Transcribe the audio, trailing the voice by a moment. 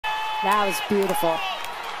That was beautiful.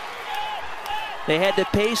 They had to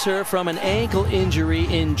pace her from an ankle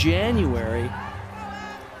injury in January.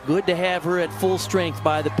 Good to have her at full strength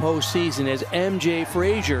by the postseason as eMjae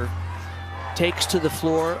Frazier takes to the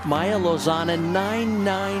floor Maya Lozana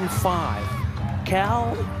 9.95.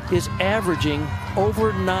 Cal is averaging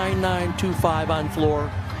over 9.925 on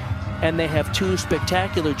floor, and they have two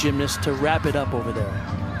spectacular gymnasts to wrap it up over there.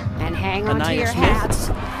 And hang on to your hats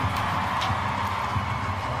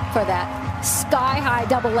for that sky-high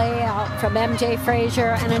double layout from eMjae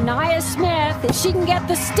Frazier. And Anaya Smith, if she can get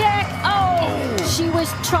the stick, she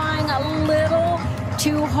was trying a little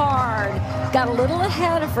too hard. Got a little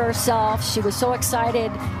ahead of herself. She was so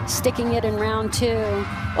excited sticking it in round two.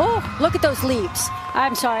 Oh, look at those leaps.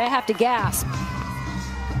 I'm sorry, I have to gasp.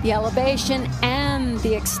 The elevation and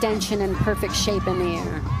the extension in perfect shape in the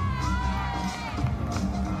air.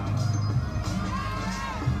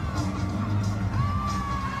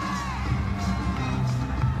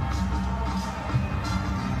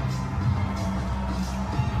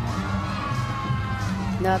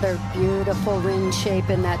 Another beautiful ring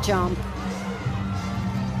shape in that jump.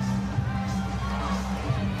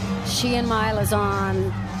 She and Maya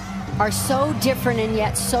Lozana are so different and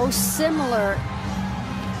yet so similar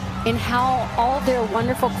in how all their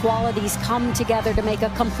wonderful qualities come together to make a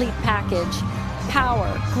complete package.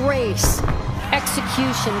 Power, grace,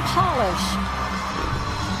 execution, polish,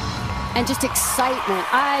 and just excitement.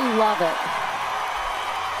 I love it.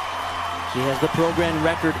 She has the program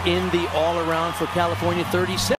record in the all-around for California, 37.